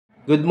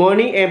Good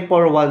morning,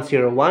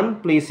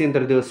 M4101. Please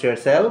introduce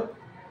yourself.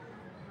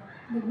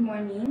 Good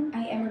morning.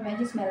 I am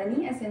Remedios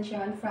Melanie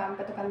Ascension from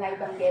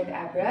Patukanlay, Bangged,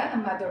 Abra, a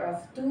mother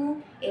of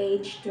two,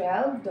 age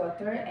 12,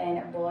 daughter, and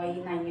a boy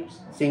 9 years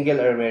old.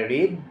 Single or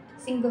married?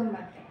 Single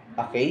mother.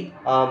 Okay.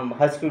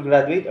 High school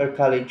graduate or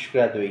college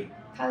graduate?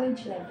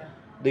 College level.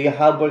 Do you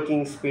have working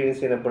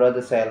experience in abroad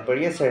as a helper?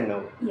 Yes or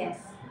no? Yes.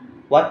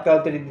 What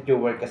country did you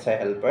work as a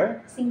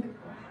helper?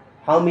 Singapore.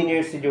 How many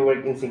years did you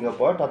work in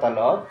Singapore? Total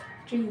of?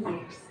 3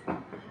 years.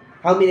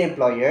 How many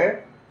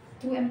employer?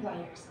 Two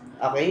employers.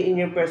 Okay. In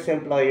your first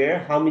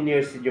employer, how many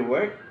years did you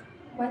work?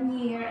 1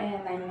 year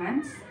and 9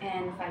 months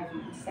and 5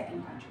 months.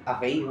 Second contract.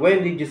 Okay.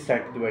 When did you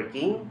start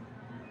working?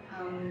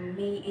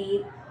 May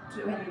 8,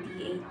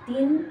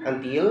 2018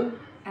 Until?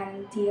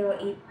 until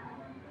 8.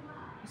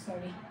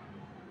 Sorry.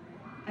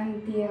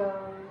 Until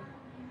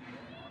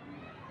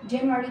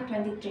January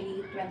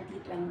 23,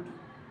 2020.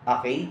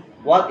 Okay.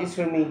 What is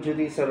your main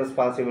duties and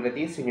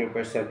responsibilities in your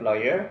first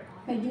employer?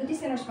 My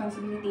duties and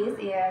responsibilities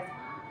is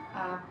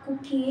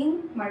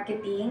cooking,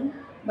 marketing,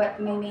 but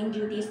my main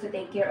duty is to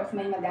take care of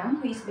my madam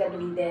who is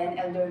bedridden,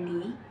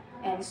 elderly,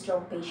 and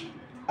stroke patient.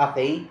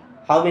 Okay.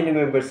 How many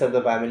members of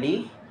the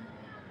family?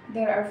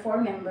 There are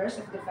 4 members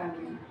of the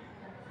family.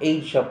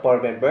 Age of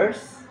 4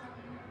 members?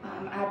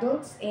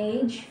 Adults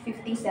age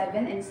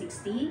 57 and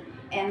 60,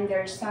 and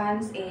their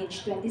sons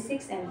age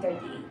 26 and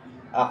 38.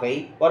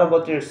 Okay. What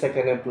about your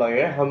second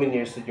employer? How many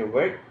years did you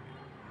work?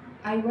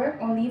 I work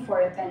only for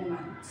 10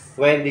 months.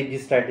 When did you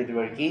started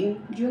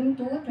working? June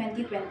 2,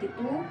 2022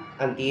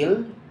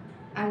 Until?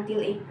 until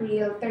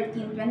April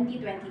 13,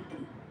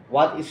 2023.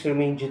 What is your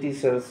main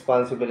duties and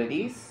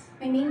responsibilities?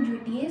 My main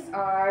duties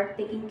are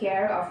taking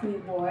care of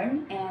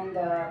newborn and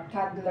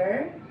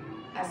toddler,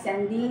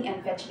 sending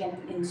and fetching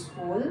them in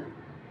school,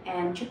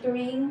 and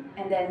tutoring,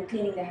 and then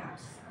cleaning the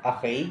house.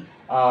 Okay.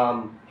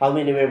 How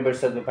many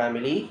members of the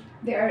family?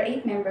 There are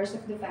 8 members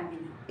of the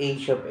family.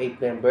 Age of 8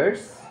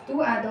 members?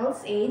 2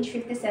 adults age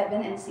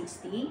 57 and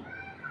 60,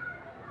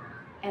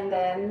 and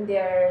then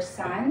their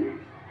son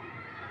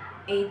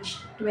age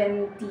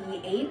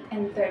 28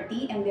 and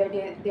 30, and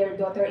their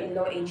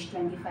daughter-in-law age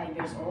 25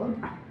 years old.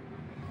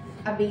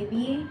 A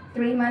baby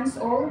 3 months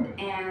old,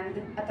 and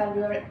a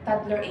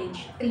toddler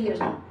age 3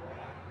 years old.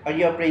 Are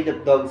you afraid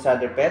of dogs,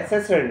 other pets?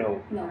 Yes or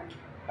no? No.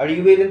 Are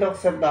you willing to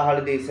accept the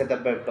holiday set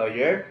of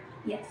employer?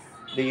 Yes.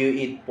 Do you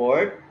eat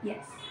pork?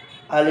 Yes.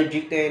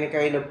 Allergic to any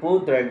kind of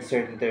food, drugs,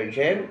 or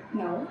detergent?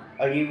 No.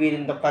 Are you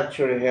willing to cut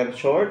your hair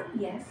short?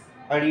 Yes.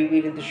 Are you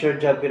willing to share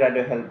job with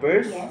other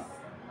helpers? Yes.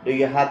 Do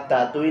you have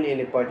tattoo in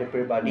any part of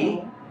your body?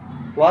 No.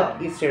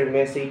 What is your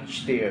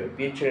message to your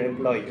future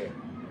employer?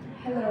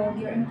 Hello,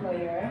 dear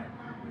employer.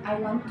 I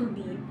want to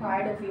be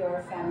part of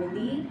your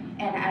family,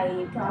 and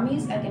I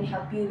promise I can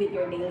help you with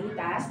your daily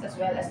tasks as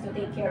well as to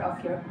take care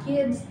of your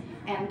kids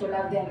and to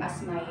love them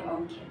as my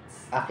own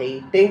kids.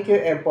 Okay, thank you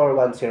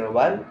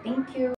M4101. Thank you.